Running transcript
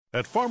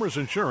At Farmers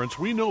Insurance,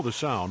 we know the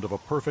sound of a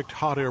perfect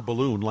hot air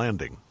balloon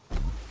landing.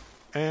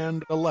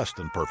 And a less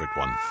than perfect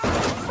one.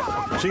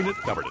 Seen it,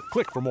 covered it.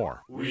 Click for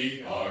more.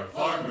 We are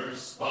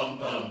farmers. Bum,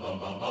 bum, bum,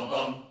 bum, bum,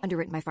 bum.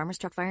 Underwritten by Farmers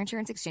Truck Fire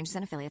Insurance Exchanges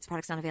and Affiliates.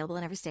 Products not available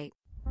in every state.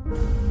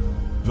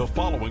 The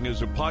following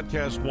is a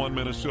Podcast One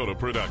Minnesota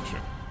production.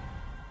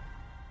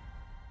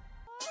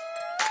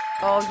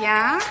 Oh,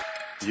 yeah?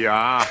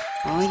 Yeah.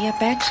 Oh, you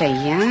betcha,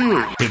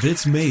 yeah. If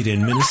it's made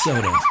in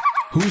Minnesota,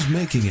 who's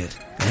making it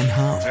and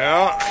how?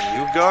 Yeah,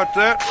 you got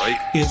that right.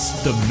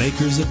 It's the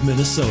Makers of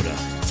Minnesota,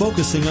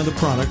 focusing on the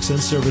products and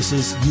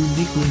services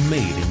uniquely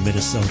made in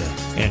Minnesota,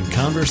 and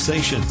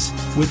conversations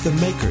with the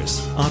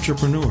makers,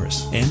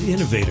 entrepreneurs, and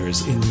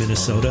innovators in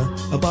Minnesota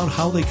about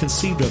how they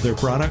conceived of their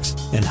products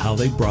and how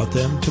they brought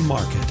them to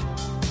market.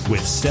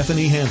 With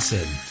Stephanie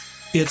Hansen,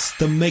 it's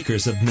the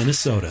Makers of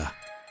Minnesota.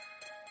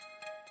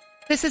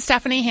 This is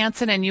Stephanie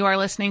Hansen, and you are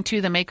listening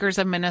to the Makers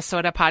of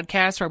Minnesota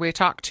podcast, where we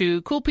talk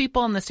to cool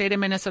people in the state of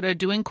Minnesota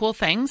doing cool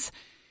things.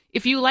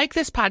 If you like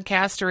this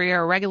podcast or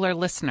you're a regular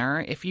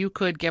listener, if you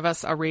could give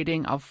us a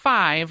rating of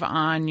 5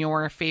 on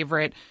your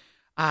favorite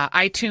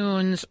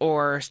iTunes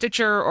or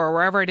Stitcher or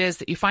wherever it is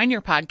that you find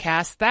your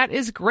podcast, that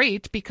is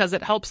great because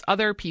it helps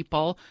other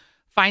people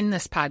find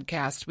this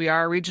podcast. We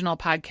are a regional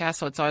podcast,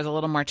 so it's always a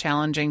little more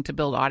challenging to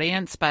build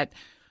audience, but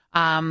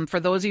for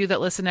those of you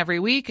that listen every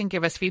week and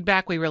give us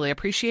feedback, we really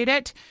appreciate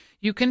it.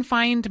 You can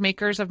find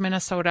Makers of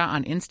Minnesota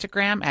on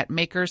Instagram at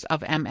Makers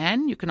of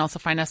MN. You can also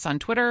find us on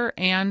Twitter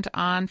and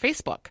on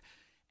Facebook.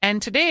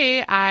 And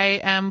today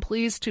I am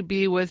pleased to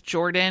be with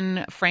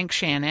Jordan Frank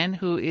Shannon,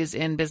 who is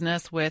in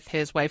business with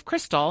his wife,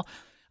 Crystal,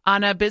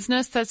 on a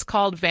business that's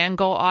called Van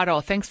Gogh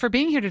Auto. Thanks for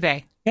being here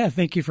today. Yeah,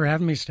 thank you for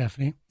having me,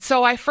 Stephanie.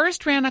 So I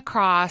first ran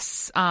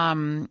across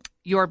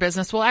your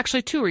business. Well,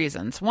 actually, 2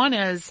 reasons. One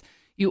is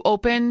you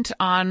opened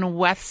on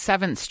West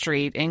 7th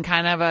Street in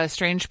kind of a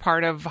strange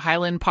part of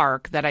Highland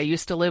Park that I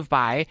used to live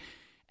by.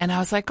 And I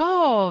was like,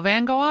 oh,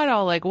 Van Gogh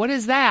Auto, like, what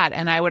is that?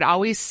 And I would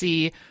always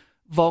see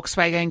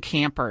Volkswagen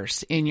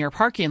campers in your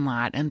parking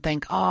lot and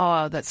think,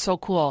 oh, that's so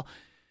cool.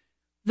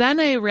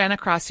 Then I ran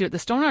across you at the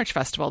Stone Arch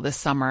Festival this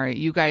summer.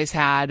 You guys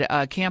had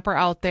a camper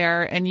out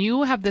there, and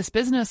you have this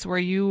business where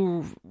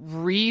you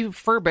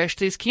refurbish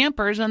these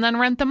campers and then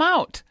rent them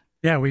out.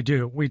 Yeah, we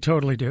do. We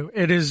totally do.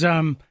 It is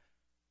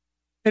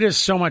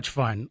so much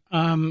fun.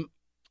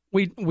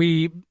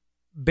 We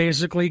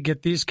basically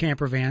get these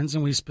camper vans,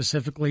 and we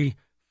specifically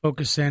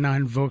focus in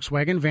on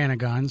Volkswagen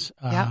Vanagons.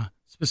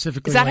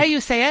 Specifically, is that how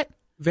you say it?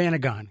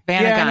 Vanagon. Vanagon.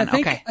 Yeah, and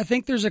Okay. I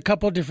think there's a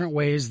couple different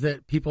ways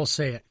that people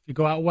say it. If you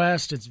go out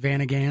west, it's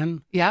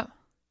Vanagan. Yep.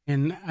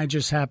 And I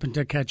just happened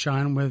to catch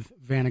on with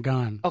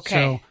Vanagon.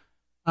 Okay.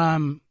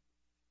 So,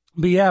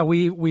 but yeah,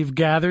 we've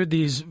gathered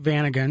these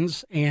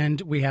Vanagons,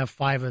 and we have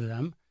 5 of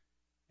them,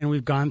 and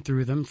we've gone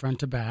through them front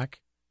to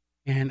back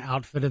and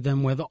outfitted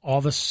them with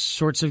all the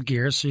sorts of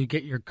gear. So you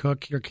get your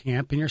cook, your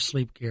camp, and your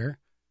sleep gear.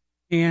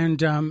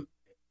 And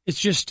it's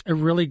just a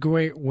really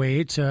great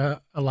way to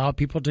allow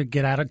people to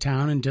get out of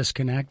town and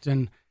disconnect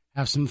and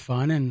have some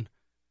fun. And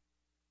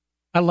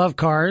I love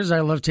cars.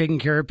 I love taking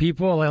care of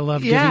people. I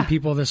love giving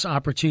people this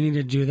opportunity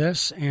to do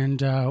this, and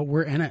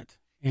we're in it.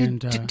 And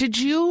did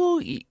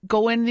you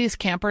go in these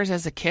campers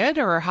as a kid,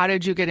 or how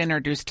did you get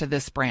introduced to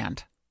this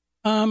brand?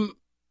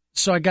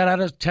 So I got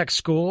out of tech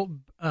school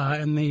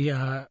in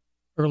the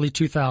early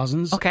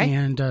 2000s, okay,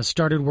 and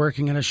started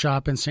working in a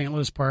shop in St.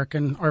 Louis Park,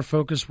 and our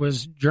focus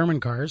was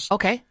German cars.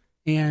 Okay.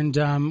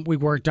 And we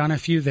worked on a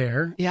few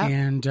there. Yeah.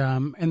 And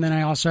then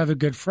I also have a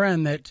good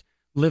friend that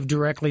lived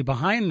directly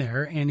behind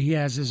there, and he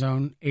has his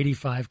own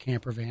 85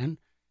 camper van.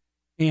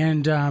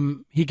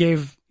 And he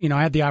gave,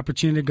 I had the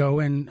opportunity to go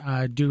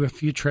and do a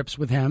few trips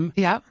with him.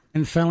 Yeah.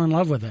 And fell in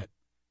love with it.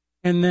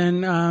 And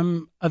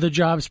then other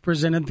jobs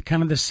presented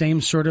kind of the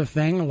same sort of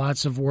thing,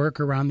 lots of work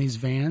around these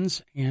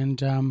vans.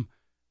 And,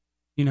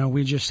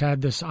 we just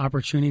had this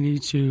opportunity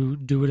to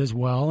do it as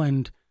well.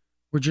 And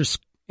we're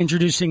just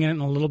introducing it in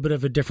a little bit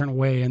of a different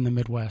way in the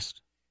Midwest.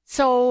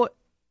 So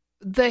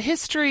the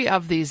history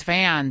of these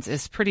vans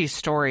is pretty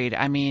storied.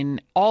 I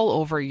mean, all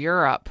over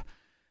Europe,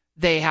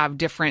 they have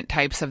different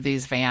types of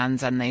these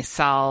vans, and they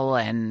sell,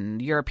 and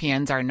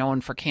Europeans are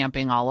known for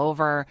camping all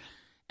over.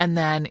 And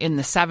then in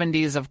the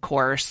 70s, of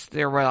course,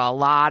 there were a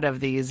lot of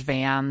these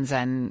vans,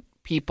 and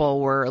people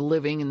were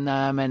living in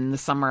them, and the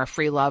summer of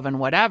free love and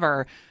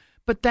whatever.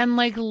 But then,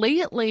 like,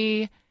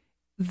 lately,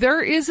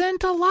 there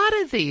isn't a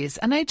lot of these,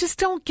 and I just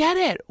don't get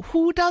it.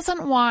 Who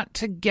doesn't want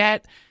to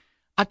get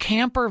a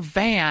camper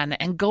van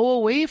and go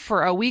away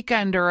for a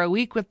weekend or a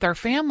week with their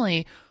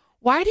family?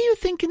 Why do you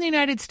think in the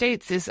United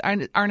States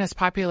aren't as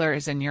popular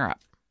as in Europe?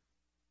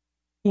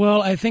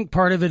 Well, I think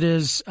part of it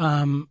is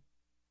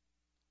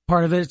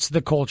it's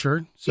the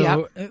culture.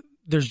 So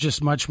there's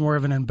just much more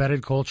of an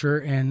embedded culture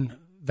in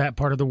that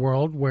part of the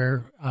world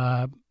where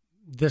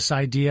this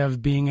idea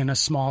of being in a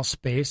small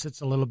space,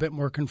 it's a little bit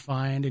more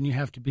confined, and you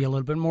have to be a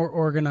little bit more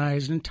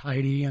organized and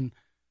tidy. And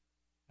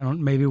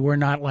Maybe we're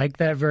not like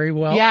that very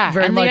well. Yeah,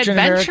 very and much the in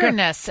America.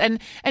 adventureness,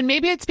 and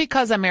maybe it's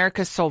because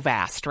America's so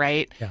vast,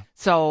 right? Yeah.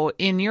 So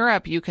in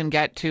Europe, you can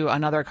get to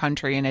another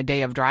country in a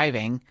day of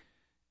driving,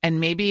 and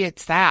maybe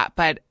it's that.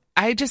 But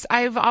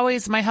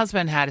my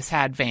husband has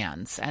had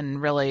vans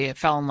and really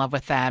fell in love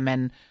with them,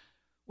 and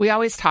we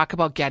always talk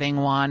about getting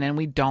one, and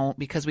we don't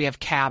because we have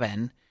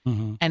cabin.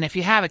 Mm-hmm. And if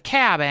you have a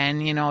cabin,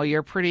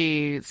 you're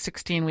pretty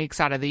 16 weeks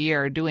out of the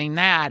year doing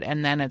that.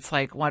 And then it's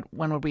like,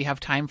 when would we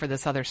have time for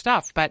this other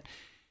stuff? But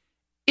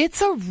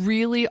it's a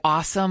really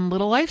awesome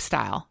little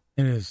lifestyle.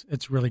 It is.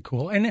 It's really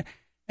cool. And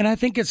I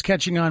think it's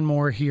catching on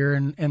more here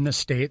in the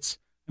States.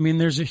 I mean,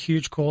 there's a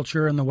huge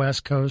culture in the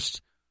West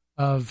Coast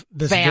of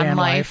this van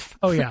life.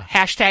 Oh, yeah.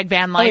 Hashtag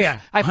van life. Oh,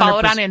 yeah. I follow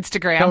it on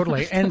Instagram.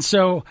 Totally. And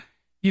so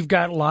you've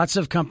got lots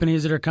of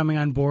companies that are coming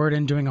on board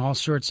and doing all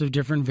sorts of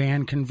different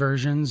van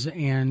conversions.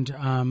 And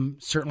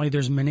certainly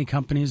there's many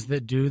companies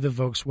that do the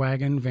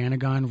Volkswagen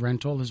Vanagon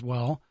rental as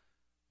well.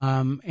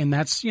 And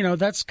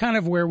that's kind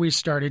of where we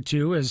started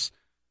too, is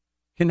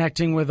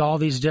connecting with all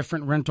these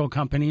different rental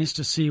companies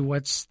to see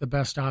what's the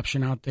best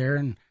option out there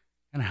and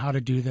how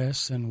to do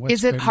this. And what's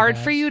Is it good and hard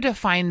bad. for you to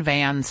find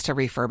vans to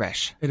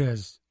refurbish? It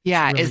is.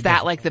 Yeah. It's really Is that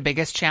difficult. like the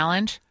biggest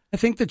challenge? I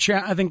think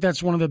I think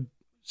that's one of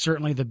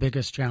certainly the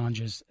biggest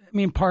challenges. I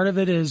mean, part of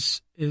it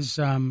is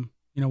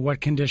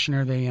what condition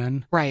are they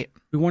in? Right.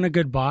 We want a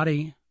good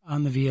body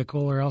on the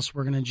vehicle, or else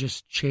we're going to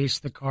just chase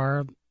the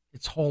car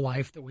its whole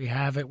life that we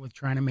have it with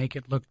trying to make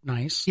it look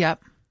nice.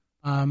 Yep.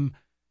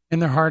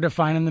 And they're hard to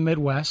find in the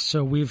Midwest,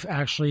 so we've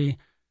actually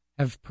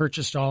have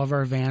purchased all of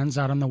our vans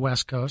out on the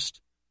West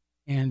Coast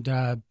and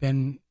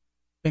been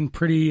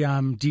pretty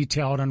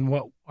detailed on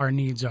what our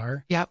needs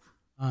are. Yep.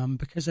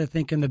 Because I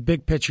think in the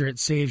big picture it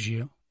saves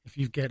you if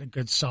you get a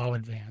good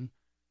solid van.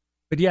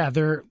 But yeah,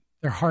 they're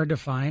hard to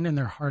find, and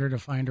they're harder to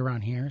find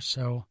around here.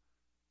 So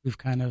we've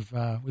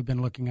we've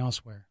been looking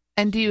elsewhere.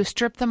 And do you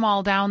strip them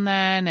all down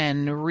then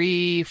and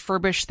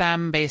refurbish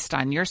them based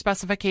on your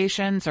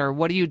specifications, or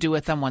what do you do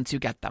with them once you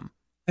get them?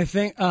 I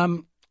think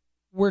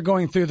we're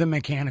going through them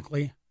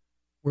mechanically.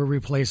 We're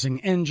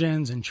replacing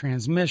engines and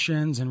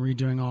transmissions and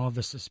redoing all of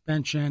the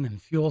suspension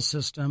and fuel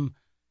system,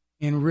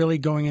 and really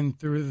going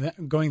through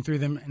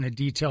them in a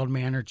detailed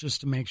manner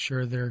just to make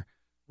sure they're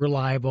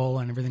reliable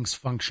and everything's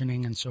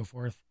functioning and so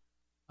forth.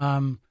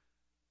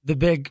 The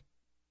big,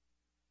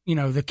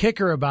 the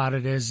kicker about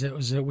it is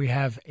that we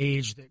have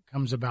age that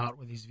comes about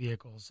with these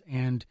vehicles,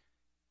 and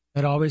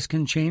that always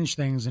can change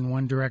things in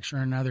one direction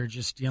or another,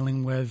 just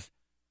dealing with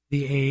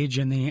the age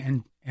and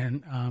the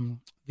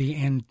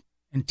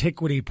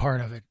antiquity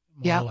part of it,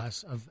 more or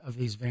less, of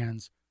these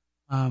vans.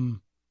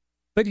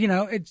 But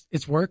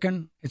it's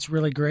working. It's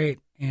really great,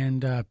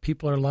 and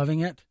people are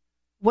loving it.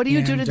 What do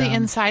you do to the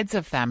insides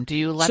of them? Do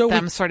you let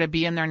them sort of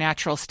be in their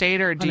natural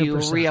state, or do 100%. You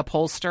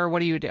reupholster? What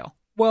do you do?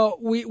 Well,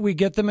 we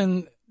get them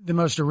in the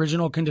most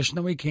original condition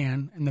that we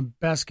can, in the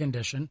best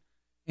condition,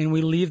 and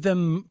we leave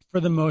them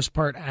for the most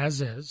part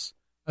as is,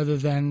 other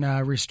than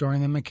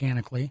restoring them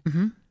mechanically.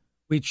 Mm-hmm.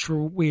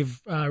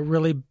 We've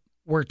really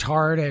worked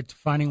hard at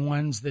finding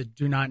ones that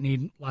do not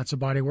need lots of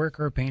body work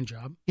or a paint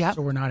job. Yep.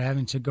 So we're not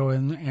having to go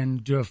in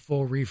and do a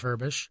full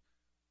refurbish,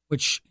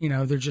 which,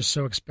 they're just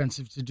so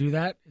expensive to do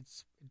that. It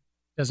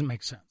doesn't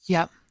make sense.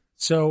 Yep.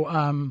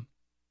 So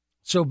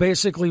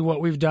basically what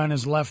we've done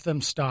is left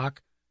them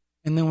stock,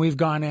 and then we've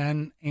gone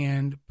in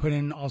and put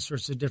in all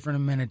sorts of different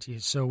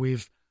amenities. So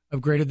we've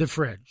upgraded the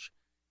fridge,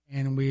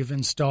 and we've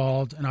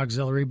installed an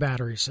auxiliary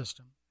battery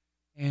system,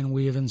 and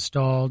we've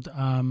installed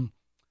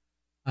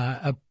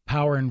a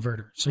power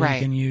inverter, so right.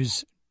 You can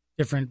use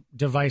different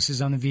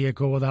devices on the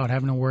vehicle without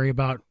having to worry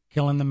about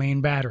killing the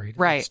main battery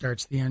that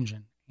starts the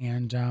engine.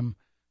 And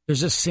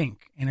there's a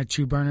sink and a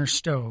 2-burner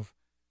stove.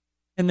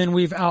 And then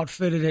we've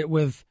outfitted it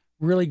with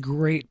really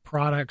great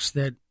products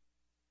that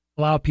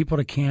allow people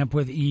to camp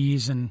with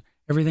ease, and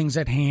everything's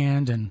at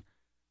hand. And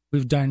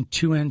we've done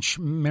 2-inch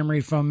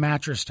memory foam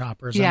mattress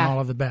toppers on all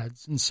of the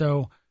beds. And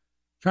so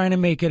trying to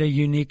make it a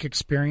unique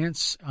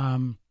experience,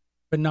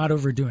 but not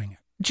overdoing it.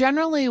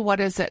 Generally, what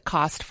does it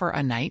cost for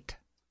a night?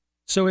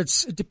 So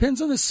it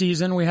depends on the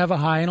season. We have a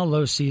high and a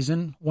low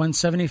season,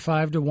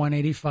 $175 to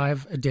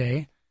 $185 a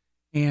day,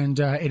 and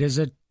it is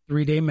a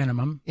 3-day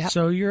minimum. Yep.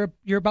 So you're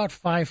about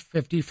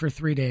 $550 for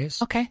 3 days.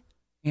 Okay.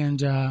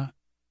 And and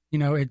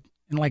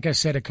like I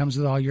said, it comes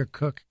with all your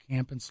cook,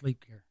 camp, and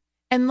sleep gear.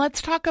 And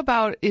let's talk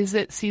about, is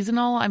it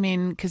seasonal? I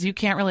mean, because you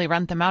can't really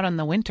rent them out in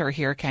the winter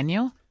here, can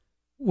you?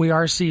 We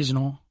are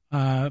seasonal,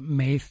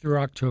 May through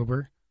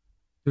October,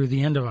 through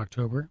the end of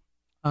October.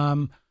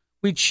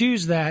 We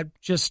choose that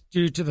just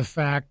due to the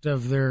fact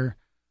of the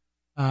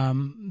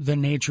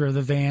nature of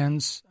the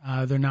vans.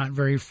 They're not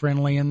very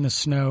friendly in the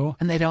snow,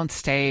 and they don't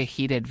stay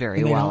heated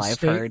very well.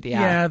 I've heard.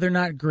 Yeah, they're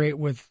not great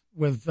with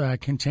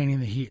containing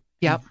the heat.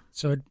 Yep.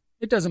 So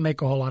it doesn't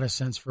make a whole lot of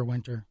sense for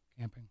winter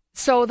camping.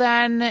 So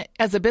then,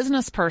 as a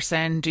business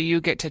person, do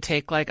you get to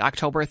take like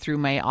October through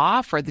May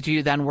off, or do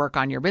you then work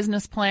on your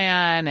business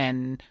plan?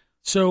 And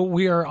so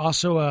we are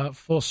also a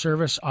full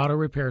service auto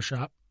repair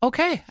shop.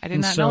 Okay, I did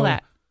not know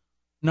that.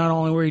 not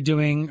only were we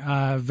doing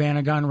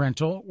Vanagon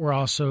rental, we're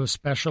also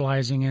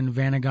specializing in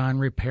Vanagon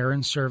repair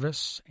and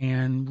service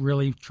and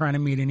really trying to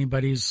meet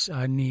anybody's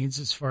needs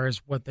as far as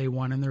what they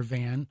want in their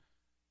van,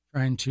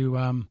 trying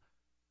to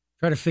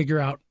figure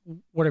out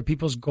what are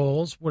people's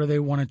goals, what do they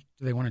want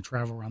to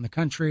travel around the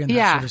country and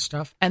that sort of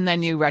stuff. And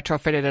then you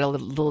retrofit it a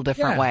little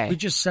different way. We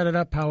just set it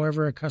up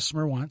however a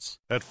customer wants.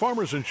 At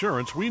Farmers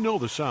Insurance, we know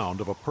the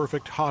sound of a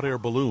perfect hot air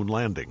balloon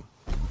landing.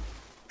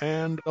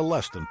 And a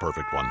less than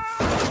perfect one.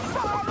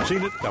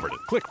 Seen it, covered it.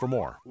 Click for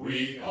more.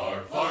 We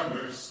are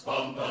farmers.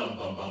 Bum, bum,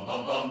 bum, bum,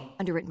 bum, bum.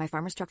 Underwritten by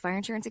Farmers Truck Fire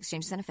Insurance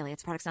Exchanges and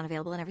Affiliates. Products not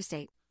available in every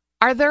state.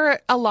 Are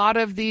there a lot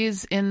of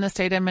these in the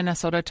state of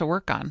Minnesota to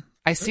work on?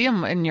 I see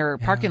them in your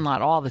parking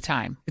lot all the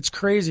time. It's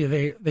crazy.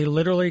 They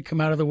literally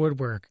come out of the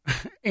woodwork.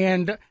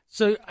 And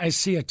so I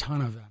see a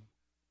ton of them.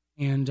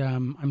 And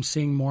I'm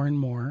seeing more and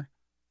more.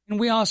 And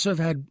we also have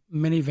had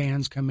many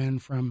vans come in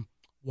from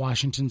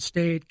Washington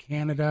State,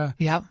 Canada,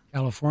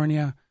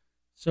 California.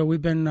 So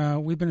we've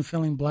been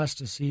feeling blessed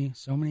to see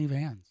so many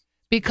vans.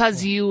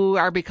 Because you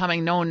are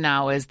becoming known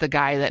now as the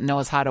guy that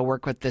knows how to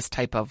work with this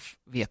type of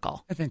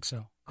vehicle. I think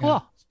so. Cool. Yeah.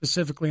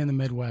 Specifically in the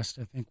Midwest,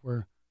 I think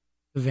we're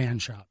the van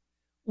shop.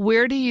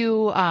 Where do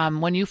you,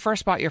 when you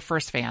first bought your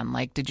first van,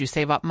 like, did you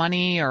save up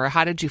money or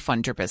how did you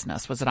fund your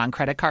business? Was it on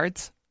credit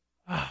cards?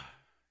 It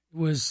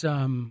was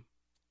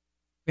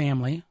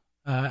family.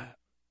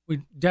 We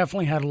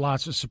definitely had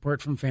lots of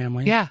support from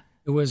family. Yeah.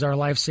 It was our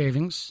life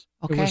savings.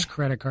 Okay. It was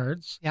credit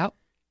cards. Yep.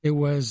 It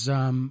was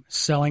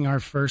selling our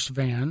first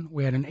van.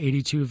 We had an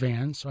 82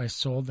 van, so I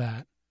sold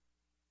that.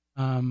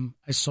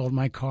 I sold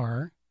my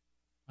car.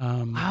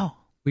 Wow.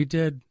 We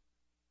did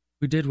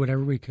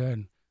whatever we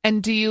could.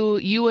 And do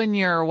you and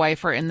your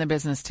wife are in the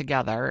business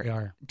together? We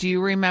are. Do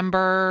you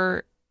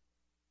remember,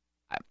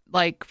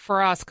 like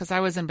for us, because I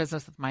was in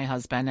business with my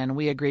husband and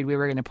we agreed we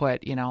were going to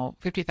put,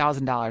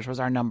 $50,000 was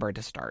our number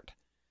to start.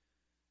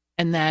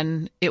 And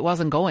then it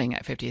wasn't going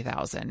at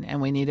 50,000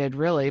 and we needed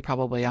really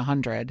probably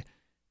 100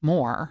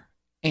 more.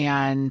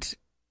 And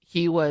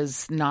he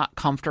was not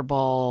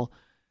comfortable,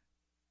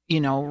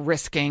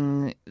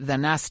 risking the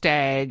nest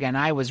egg, and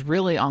I was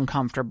really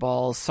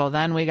uncomfortable. So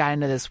then we got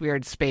into this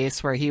weird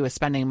space where he was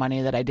spending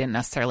money that I didn't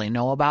necessarily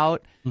know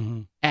about.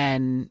 Mm-hmm.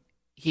 And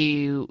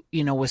he,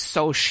 was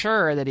so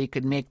sure that he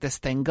could make this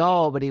thing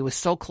go, but he was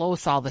so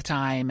close all the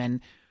time.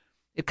 And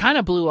it kind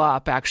of blew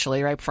up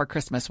actually right before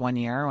Christmas one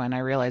year when I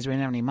realized we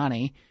didn't have any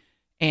money.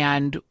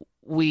 And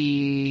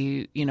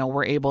we,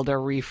 were able to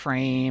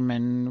reframe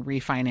and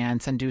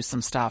refinance and do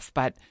some stuff.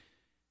 But,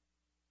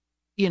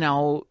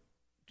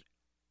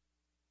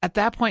 at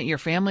that point, your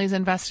family's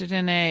invested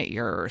in it,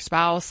 your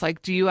spouse.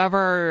 Like, did you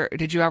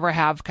ever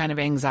have kind of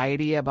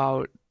anxiety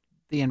about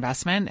the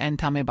investment? And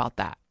tell me about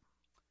that.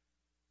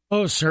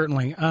 Oh,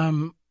 certainly.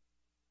 I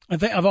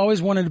think I've always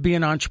wanted to be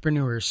an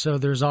entrepreneur, so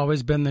there's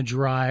always been the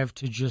drive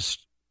to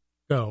just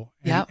go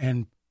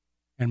and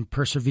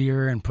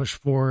persevere and push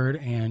forward.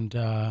 And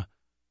I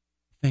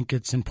think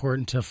it's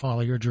important to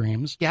follow your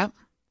dreams. Yep.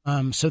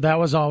 So that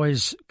was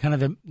always kind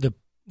of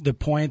the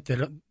point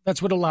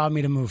that's what allowed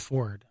me to move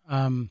forward.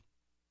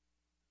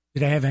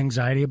 Did I have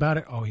anxiety about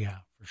it? Oh, yeah,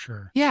 for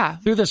sure. Yeah.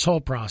 Through this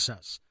whole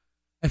process.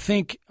 I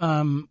think,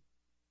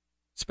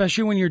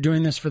 especially when you're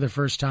doing this for the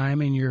first time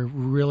and you're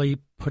really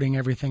putting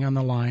everything on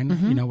the line.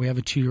 Mm-hmm. We have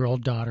a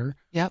 2-year-old daughter.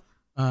 Yep.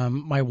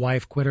 My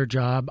wife quit her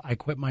job. I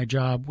quit my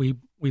job. We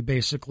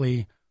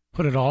basically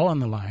put it all on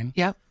the line.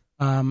 Yep.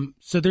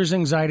 So there's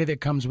anxiety that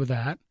comes with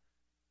that.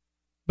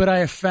 But I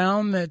have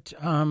found that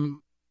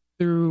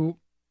through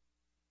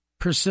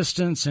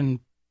persistence and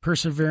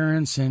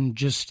perseverance and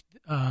just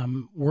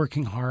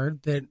working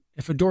hard, that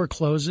if a door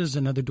closes,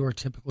 another door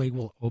typically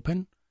will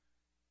open.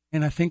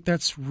 And I think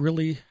that's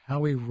really how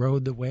we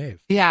rode the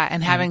wave. Yeah,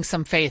 and having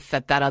some faith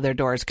that other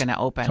door is going to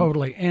open.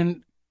 Totally.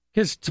 And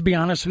because to be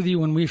honest with you,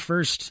 when we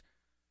first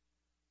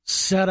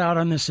set out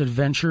on this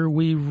adventure,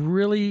 we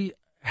really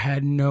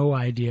had no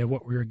idea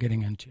what we were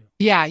getting into.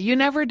 Yeah, you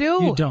never do.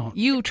 You don't.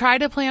 You try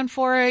to plan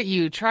for it.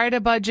 You try to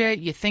budget.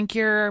 You think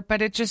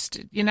but it just,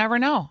 you never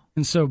know.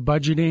 And so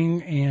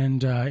budgeting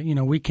and,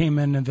 we came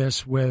into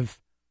this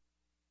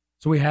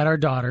so we had our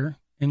daughter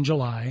in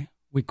July.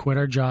 We quit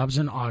our jobs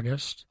in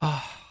August.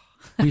 Oh.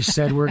 We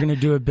said we're going to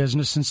do a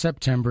business in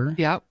September.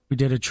 Yep. We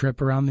did a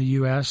trip around the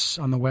U.S.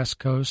 on the West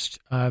Coast,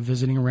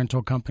 visiting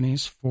rental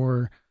companies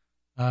for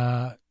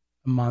a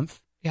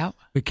month. Yep.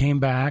 We came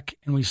back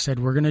and we said,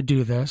 we're going to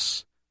do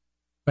this,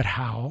 but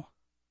how?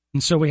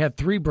 And so we had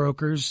 3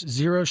 brokers,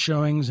 0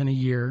 showings in a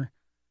year.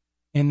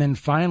 And then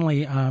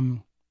finally,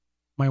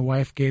 my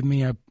wife gave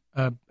me a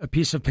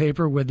piece of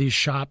paper with these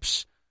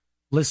shops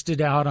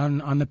listed out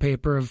on the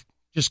paper of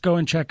just go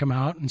and check them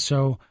out. And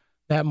so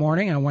that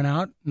morning I went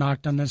out,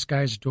 knocked on this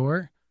guy's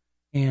door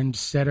and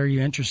said, are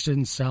you interested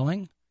in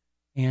selling?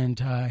 And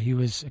he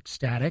was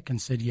ecstatic and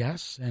said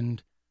yes.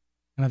 And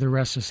the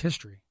rest is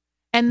history.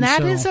 And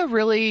that is a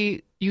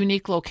really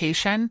unique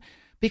location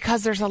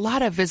because there's a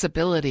lot of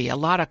visibility. A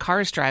lot of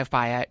cars drive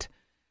by it,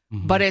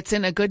 but it's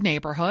in a good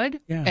neighborhood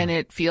and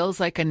it feels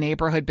like a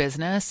neighborhood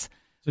business.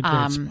 It's a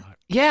great spot.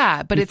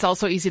 Yeah, but it's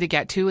also easy to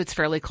get to. It's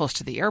fairly close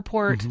to the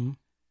airport. Mm-hmm.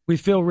 We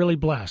feel really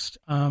blessed.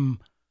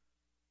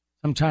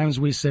 Sometimes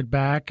we sit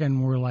back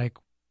and we're like,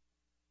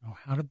 oh,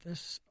 how did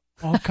this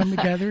all come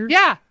together?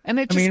 Yeah, and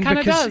it just kind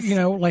of does. You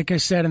know, like I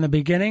said in the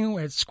beginning,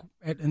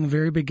 in the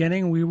very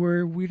beginning,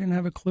 we didn't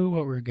have a clue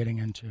what we were getting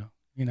into.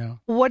 You know,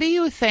 what do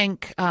you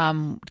think?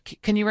 Can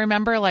you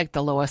remember like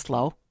the lowest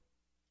low?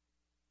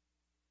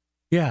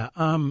 Yeah,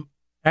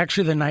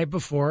 actually, the night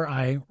before,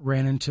 I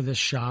ran into this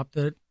shop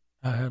that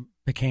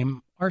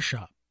became our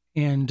shop,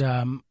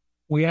 and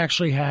we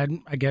actually had,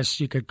 I guess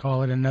you could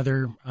call it,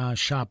 another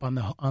shop on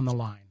the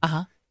line.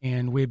 Uh-huh.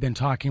 And we had been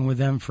talking with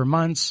them for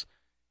months,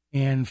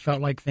 and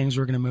felt like things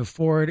were going to move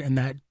forward. And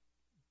that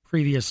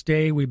previous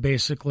day, we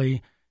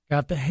basically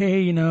got the,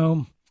 hey, you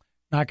know,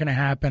 not going to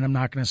happen. I'm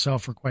not going to sell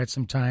for quite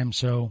some time.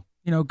 So,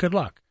 you know, good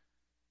luck.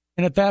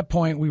 And at that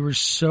point, we were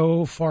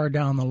so far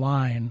down the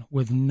line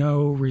with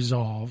no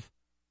resolve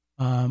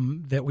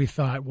that we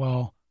thought,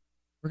 well,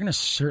 we're going to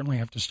certainly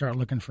have to start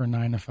looking for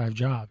 9-to-5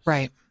 jobs.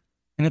 Right.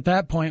 And at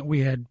that point,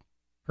 we had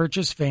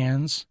purchased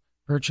vans,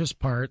 purchased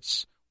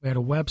parts. We had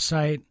a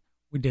website.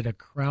 We did a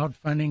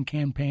crowdfunding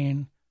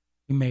campaign.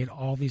 We made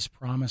all these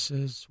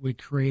promises. We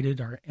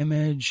created our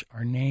image,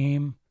 our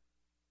name.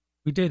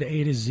 We did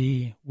A to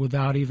Z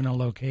without even a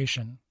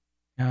location,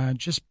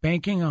 just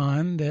banking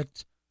on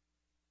that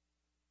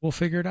we'll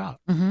figure it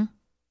out. Mm-hmm.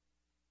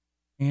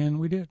 And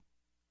we did.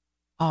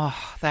 Oh,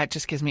 that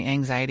just gives me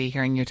anxiety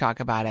hearing you talk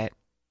about it.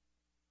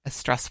 It's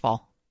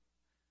stressful.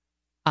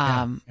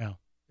 Yeah.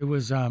 It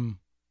was, there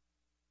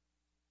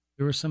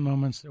were some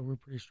moments that were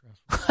pretty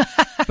stressful,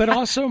 but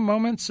also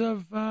moments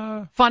of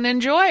fun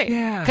and joy.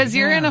 Yeah. Because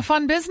you're in a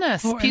fun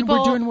business. Well, people,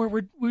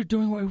 we're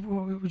doing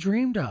what we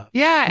dreamed of.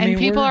 Yeah. And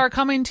people are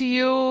coming to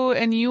you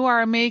and you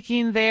are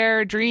making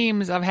their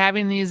dreams of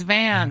having these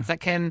vans that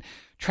can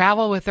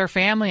travel with their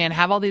family and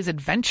have all these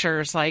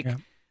adventures. Like,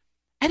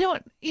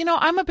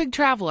 I'm a big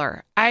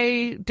traveler.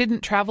 I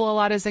didn't travel a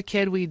lot as a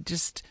kid. We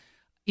just,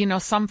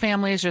 some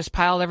families just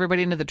piled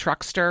everybody into the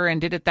truckster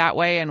and did it that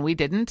way, and we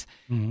didn't.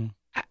 Mm-hmm.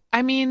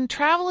 I mean,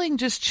 traveling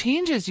just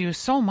changes you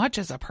so much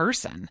as a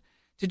person,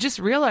 to just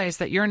realize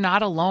that you're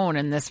not alone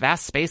in this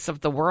vast space of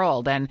the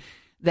world, and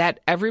that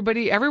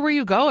everywhere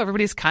you go,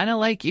 everybody's kind of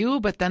like you,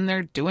 but then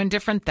they're doing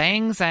different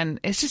things, and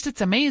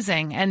it's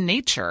amazing. And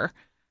nature.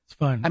 It's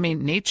fun. I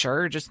mean,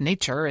 nature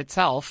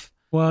itself.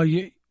 Well,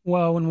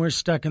 when we're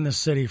stuck in the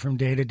city from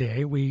day to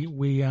day,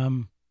 we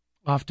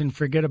often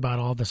forget about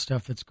all the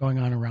stuff that's going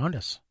on around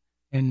us,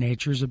 and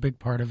nature's a big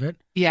part of it.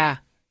 Yeah.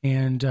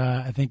 And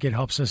I think it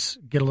helps us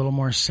get a little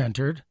more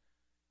centered,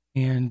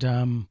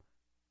 and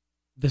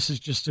this is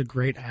just a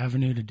great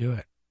avenue to do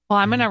it. Well,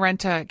 I'm going to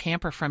rent a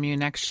camper from you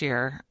next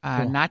year.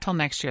 Cool. Not till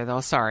next year,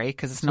 though. Sorry,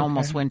 because it's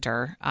almost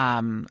winter.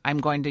 I'm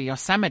going to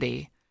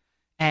Yosemite,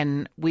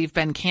 and we've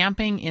been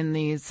camping in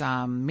these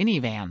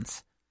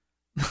minivans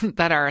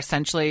that are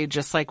essentially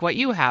just like what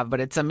you have, but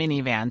it's a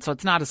minivan, so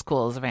it's not as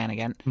cool as a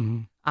Vanagon.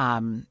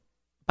 Mm-hmm.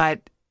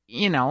 But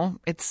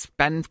it's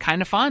been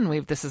kind of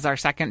fun. This is our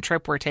second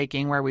trip we're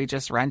taking where we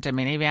just rent a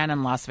minivan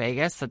in Las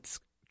Vegas that's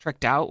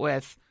tricked out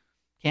with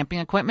camping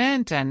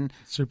equipment, and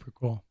super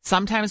cool.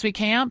 Sometimes we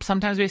camp,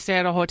 sometimes we stay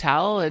at a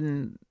hotel,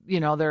 and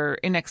they're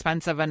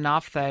inexpensive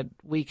enough that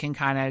we can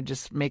kind of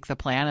just make the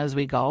plan as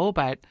we go.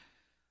 But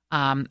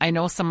I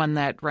know someone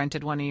that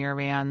rented one of your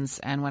vans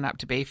and went up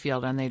to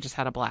Bayfield, and they just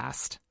had a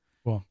blast.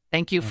 Cool.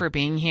 Thank you for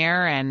being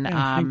here. And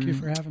thank you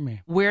for having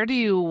me. Where do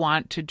you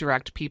want to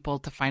direct people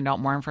to find out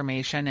more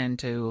information and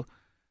to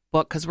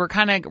book? Because we're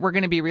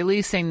going to be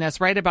releasing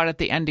this right about at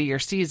the end of your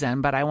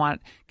season. But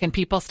can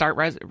people start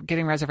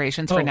getting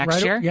reservations for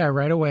next year? Yeah,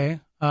 right away.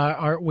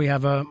 We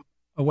have a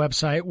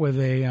website with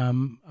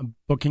a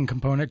booking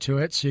component to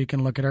it, so you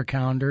can look at our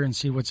calendar and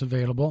see what's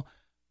available.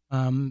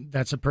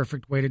 That's a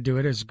perfect way to do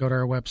it, is go to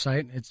our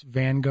website. It's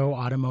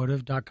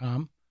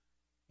vangoautomotive.com.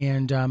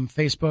 And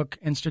Facebook,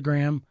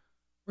 Instagram,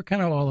 we're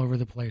kind of all over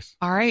the place.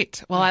 All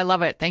right. Well, I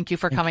love it. Thank you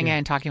for coming in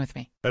and talking with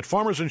me. At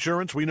Farmers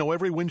Insurance, we know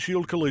every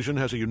windshield collision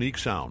has a unique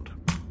sound.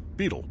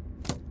 Beetle.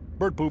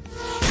 Bird poop.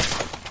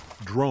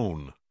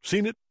 Drone.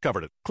 Seen it,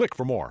 covered it. Click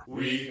for more.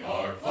 We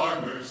are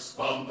farmers.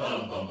 Bum,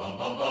 bum, bum, bum,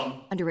 bum,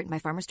 bum. Underwritten by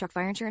Farmers Truck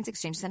Fire Insurance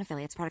Exchanges and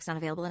Affiliates. Products not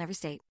available in every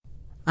state.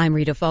 I'm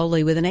Rita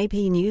Foley with an AP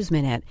News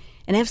Minute.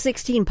 An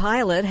F-16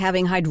 pilot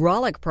having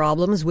hydraulic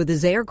problems with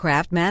his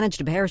aircraft managed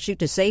to parachute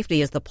to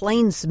safety as the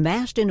plane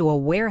smashed into a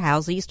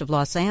warehouse east of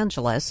Los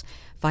Angeles.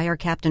 Fire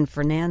Captain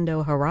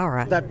Fernando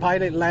Herrera. That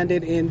pilot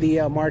landed in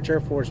the March Air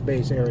Force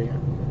Base area,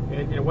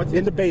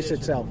 in the base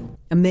itself.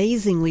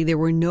 Amazingly, there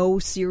were no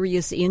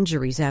serious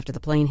injuries after the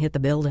plane hit the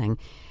building.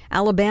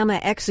 Alabama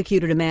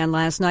executed a man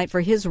last night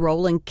for his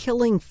role in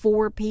killing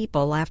 4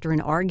 people after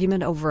an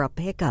argument over a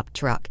pickup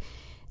truck.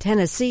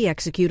 Tennessee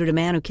executed a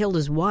man who killed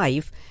his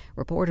wife.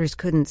 Reporters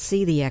couldn't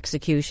see the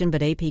execution,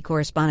 but AP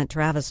correspondent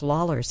Travis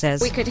Lawler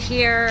says, we could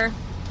hear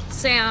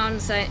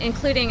sounds,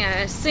 including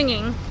a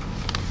singing,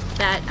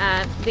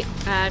 that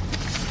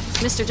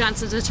Mr.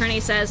 Johnson's attorney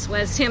says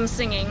was him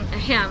singing a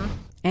hymn.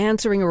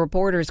 Answering a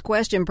reporter's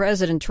question,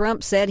 President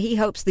Trump said he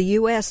hopes the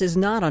U.S. is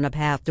not on a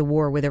path to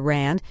war with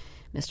Iran.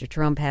 Mr.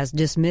 Trump has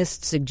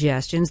dismissed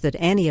suggestions that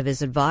any of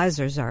his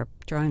advisors are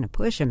trying to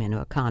push him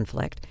into a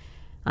conflict.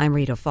 I'm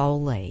Rita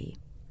Foley.